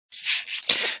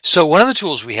So one of the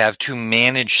tools we have to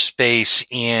manage space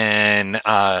in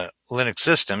Linux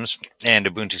systems and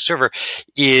Ubuntu Server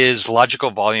is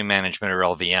Logical Volume Management, or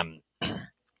LVM.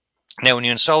 Now, when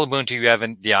you install Ubuntu, you have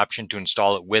the option to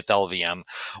install it with LVM,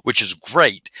 which is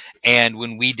great. And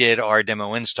when we did our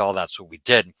demo install, that's what we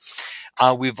did.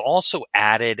 We've also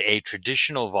added a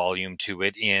traditional volume to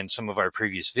it in some of our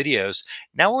previous videos.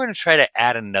 Now we're going to try to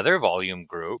add another volume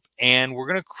group, and we're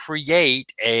going to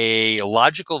create a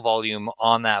logical volume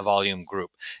on that volume group.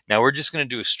 Now we're just going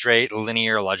to do a straight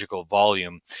linear logical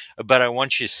volume, but I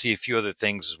want you to see a few other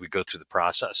things as we go through the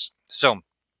process. So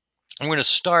I'm going to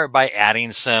start by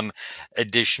adding some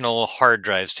additional hard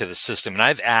drives to the system. And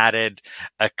I've added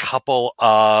a couple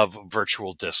of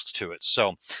virtual disks to it.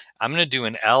 So I'm going to do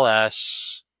an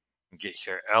lsblk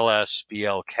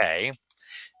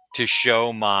to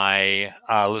show my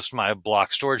list of my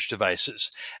block storage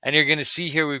devices. And you're going to see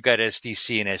here we've got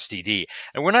SDC and SDD.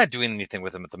 And we're not doing anything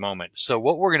with them at the moment. So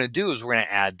what we're going to do is we're going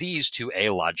to add these to a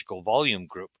logical volume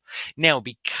group. Now,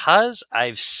 because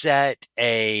I've set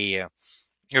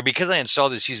because I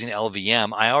installed this using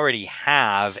LVM, I already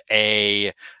have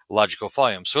a logical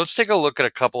volume. So let's take a look at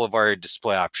a couple of our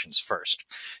display options first.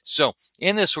 So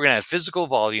in this, we're going to have physical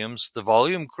volumes, the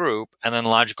volume group, and then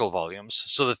logical volumes.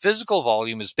 So the physical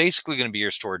volume is basically going to be your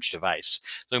storage device.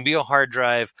 So it can be a hard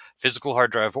drive, physical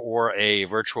hard drive, or a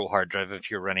virtual hard drive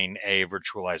if you're running a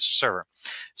virtualized server.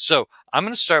 So I'm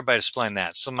going to start by displaying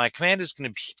that. So my command is going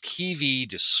to be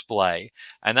pvdisplay,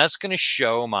 and that's going to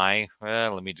show my,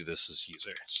 let me do this as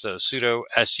user. So sudo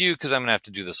su, because I'm going to have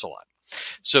to do this a lot.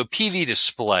 So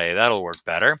pvdisplay, that'll work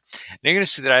better. And you're going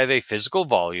to see that I have a physical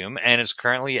volume, and it's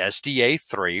currently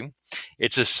SDA3.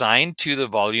 It's assigned to the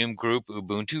volume group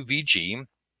Ubuntu VG.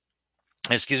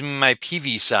 This gives me my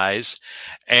PV size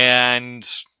and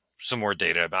some more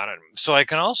data about it. So I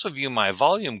can also view my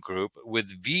volume group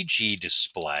with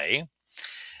vgdisplay.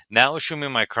 Now it'll show me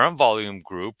my current volume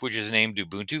group, which is named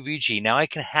Ubuntu VG. Now I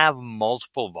can have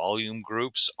multiple volume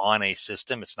groups on a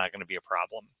system. It's not going to be a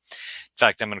problem. In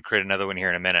fact, I'm going to create another one here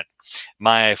in a minute.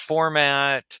 My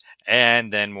format,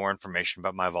 and then more information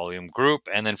about my volume group.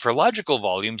 And then for logical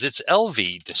volumes, it's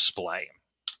lvdisplay.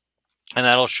 And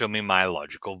that'll show me my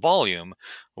logical volume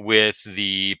with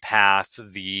the path,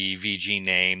 the VG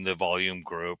name, the volume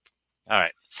group. All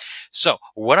right. So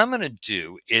what I'm going to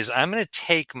do is I'm going to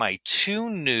take my two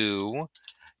new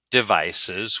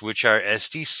devices, which are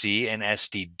SDC and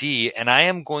SDD, and I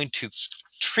am going to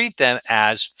treat them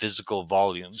as physical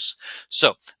volumes.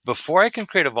 So before I can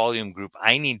create a volume group,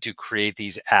 I need to create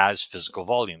these as physical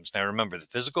volumes. Now remember, the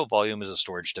physical volume is a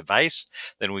storage device.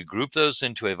 Then we group those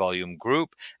into a volume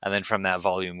group. And then from that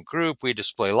volume group, we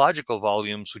display logical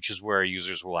volumes, which is where our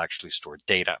users will actually store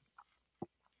data.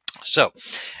 So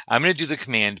I'm going to do the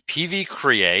command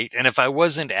pvcreate, and if I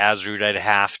wasn't as root, I'd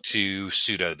have to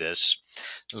sudo this.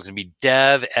 It's going to be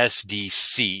dev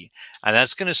sdc, and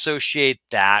that's going to associate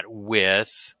that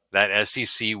with that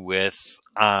SDC with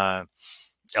LVM.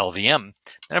 Then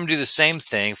I'm going to do the same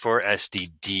thing for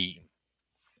SDD.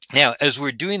 Now, as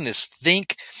we're doing this,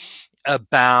 think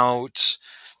about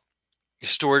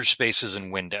storage spaces in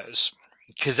Windows,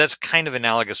 because that's kind of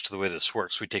analogous to the way this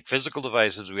works. We take physical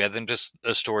devices, we add them to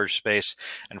a storage space,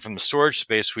 and from the storage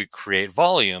space, we create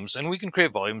volumes, and we can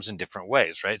create volumes in different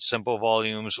ways, right? Simple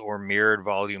volumes or mirrored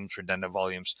volumes, redundant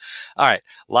volumes. All right,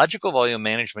 logical volume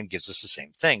management gives us the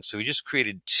same thing. So we just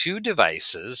created two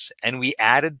devices, and we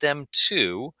added them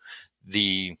to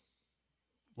the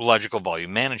logical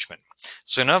volume management.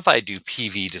 So now if I do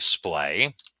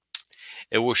pvdisplay,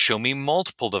 it will show me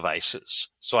multiple devices.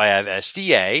 So I have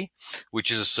SDA,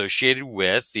 which is associated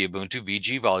with the Ubuntu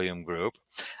VG volume group.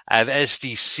 I have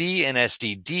SDC and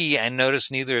SDD, and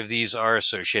notice neither of these are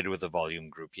associated with a volume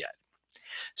group yet.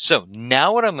 So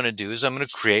now what I'm going to do is I'm going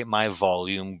to create my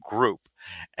volume group.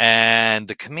 And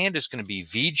the command is going to be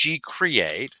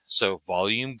vgcreate, so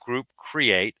volume group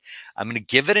create. I'm going to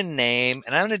give it a name,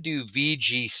 and I'm going to do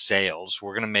VG sales.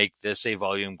 We're going to make this a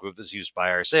volume group that's used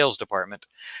by our sales department.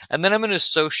 And then I'm going to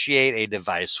associate a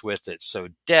device with it, so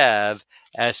dev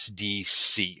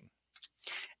SDC.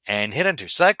 And hit enter.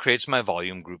 So that creates my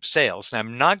volume group sales. Now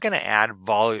I'm not going to add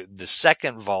the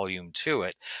second volume to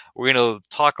it. We're going to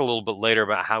talk a little bit later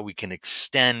about how we can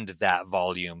extend that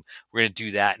volume. We're going to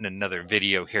do that in another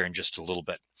video here in just a little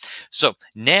bit. So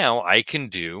now I can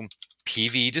do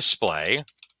pvdisplay,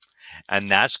 and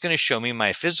that's going to show me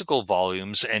my physical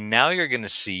volumes. And now you're going to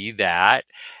see that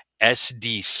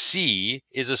SDC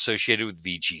is associated with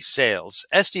VG sales.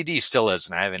 SDD still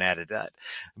isn't. I haven't added that.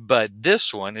 But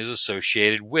this one is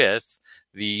associated with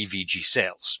the VG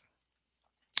sales.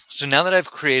 So now that I've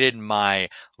created my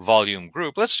volume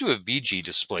group, let's do a VG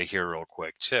display here real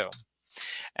quick too.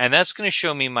 And that's going to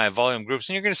show me my volume groups.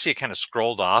 And you're going to see it kind of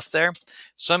scrolled off there.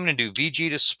 So I'm going to do VG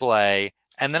display.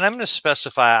 And then I'm going to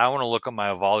specify I want to look at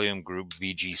my volume group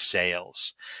VG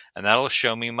sales. And that'll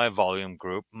show me my volume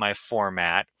group, my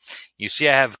format. You see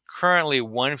I have currently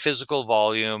one physical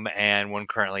volume and one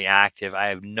currently active. I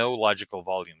have no logical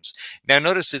volumes. Now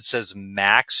notice it says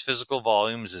max physical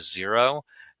volumes is 0.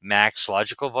 Max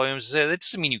logical volumes is 0. That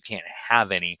doesn't mean you can't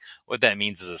have any. What that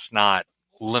means is it's not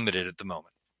limited at the moment.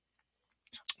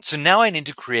 So now I need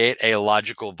to create a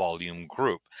logical volume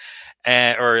group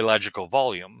or a logical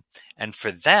volume. And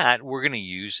for that, we're going to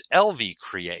use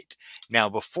lvcreate. Now,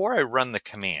 before I run the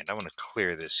command, I want to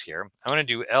clear this here. I'm going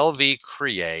to do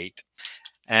lvcreate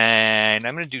and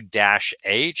I'm going to do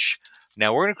 -h.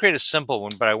 Now we're going to create a simple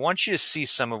one, but I want you to see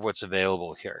some of what's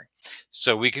available here.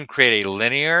 So we can create a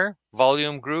linear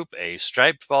volume group, a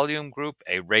striped volume group,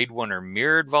 a RAID 1 or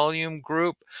mirrored volume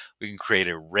group. We can create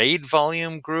a RAID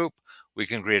volume group. We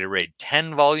can create a RAID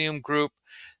 10 volume group,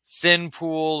 thin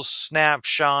pools,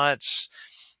 snapshots.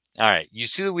 All right, you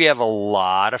see that we have a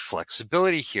lot of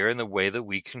flexibility here in the way that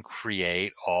we can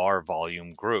create our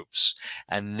volume groups.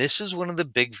 And this is one of the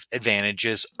big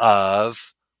advantages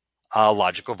of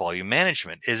logical volume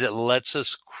management, is it lets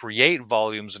us create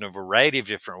volumes in a variety of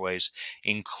different ways,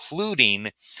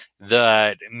 including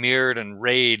the mirrored and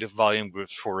RAID volume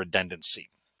groups for redundancy.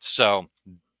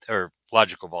 Or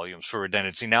logical volumes for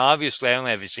redundancy. Now, obviously, I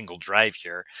only have a single drive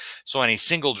here. So on a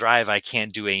single drive, I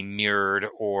can't do a mirrored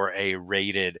or a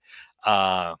rated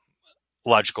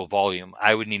logical volume.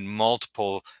 I would need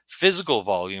multiple physical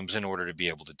volumes in order to be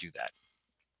able to do that.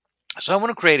 So I want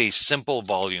to create a simple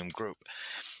volume group.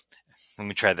 Let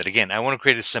me try that again. I want to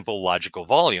create a simple logical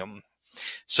volume.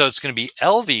 So it's going to be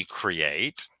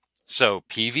lvcreate. So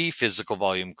PV physical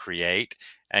volume create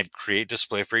and create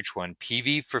display for each one.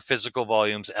 PV for physical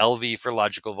volumes, LV for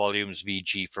logical volumes,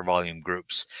 VG for volume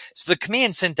groups. So the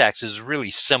command syntax is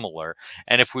really similar.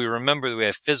 And if we remember that we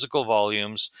have physical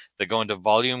volumes that go into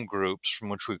volume groups from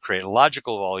which we create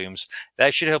logical volumes,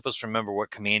 that should help us remember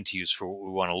what command to use for what we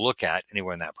want to look at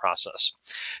anywhere in that process.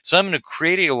 So I'm going to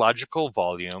create a logical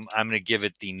volume. I'm going to give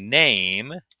it the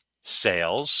name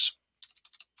sales,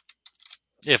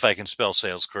 if I can spell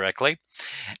sales correctly.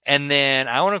 And then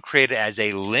I want to create it as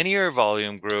a linear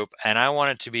volume group, and I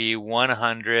want it to be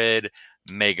 100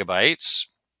 megabytes.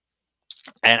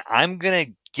 And I'm going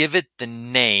to give it the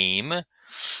name.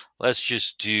 Let's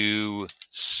just do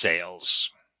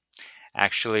sales.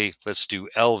 Actually, let's do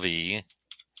LV-sales,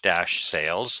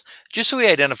 just so we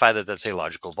identify that that's a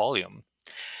logical volume.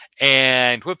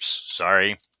 And whoops,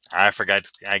 sorry, I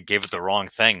forgot. I gave it the wrong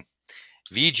thing.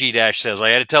 VG-sales.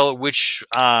 I had to tell it which,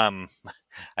 I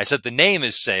set the name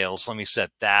as sales. Let me set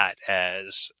that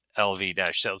as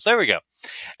LV-sales. There we go.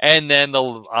 And then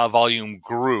the volume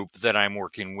group that I'm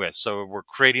working with. So we're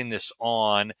creating this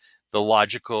on the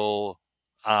logical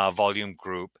volume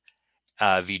group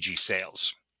VG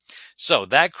sales. So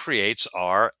that creates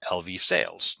our LV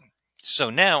sales. So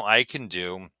now I can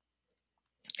do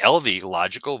LV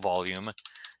logical volume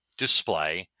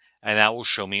display, and that will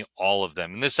show me all of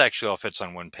them. And this actually all fits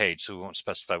on one page, so we won't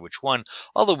specify which one,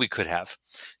 although we could have.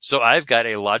 So I've got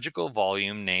a logical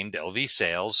volume named LV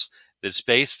sales that's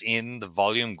based in the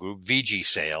volume group VG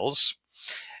sales.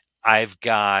 I've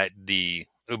got the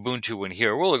Ubuntu one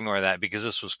here. We'll ignore that because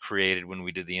this was created when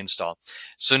we did the install.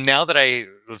 So now that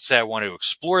let's say I want to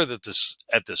explore that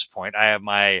at this point, I have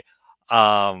my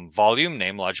volume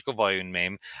name, logical volume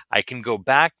name. I can go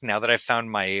back now that I found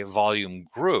my volume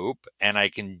group, and I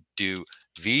can do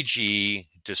VG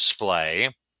display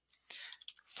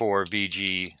for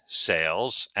VG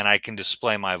sales, and I can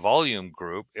display my volume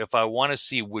group. If I want to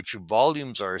see which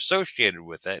volumes are associated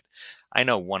with it, I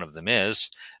know one of them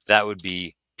is. That would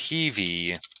be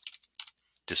PV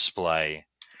display,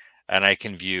 and I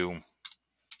can view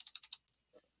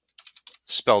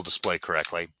spell display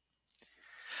correctly.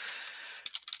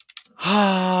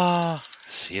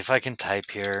 See if I can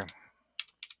type here.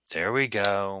 There we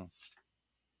go.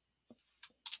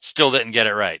 Still didn't get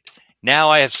it right. Now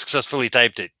I have successfully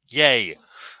typed it. Yay.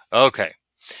 Okay.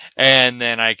 And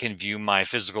then I can view my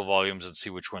physical volumes and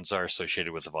see which ones are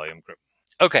associated with the volume group.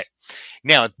 Okay.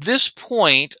 Now at this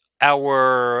point,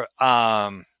 our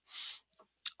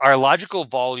logical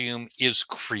volume is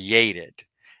created.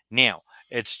 Now,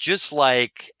 it's just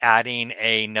like adding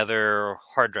another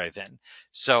hard drive in.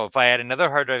 So if I add another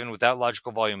hard drive in without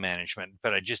logical volume management,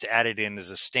 but I just add it in as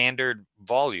a standard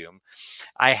volume,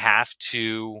 I have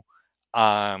to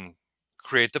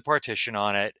create the partition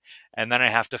on it, and then I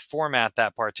have to format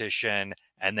that partition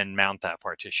and then mount that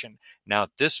partition. Now,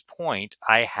 at this point,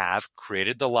 I have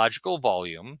created the logical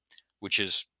volume, which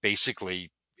is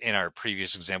basically, in our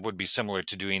previous example, would be similar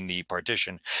to doing the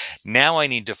partition. Now I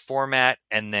need to format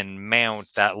and then mount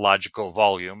that logical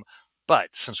volume. But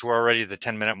since we're already at the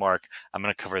 10-minute mark, I'm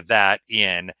going to cover that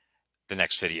in the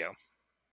next video.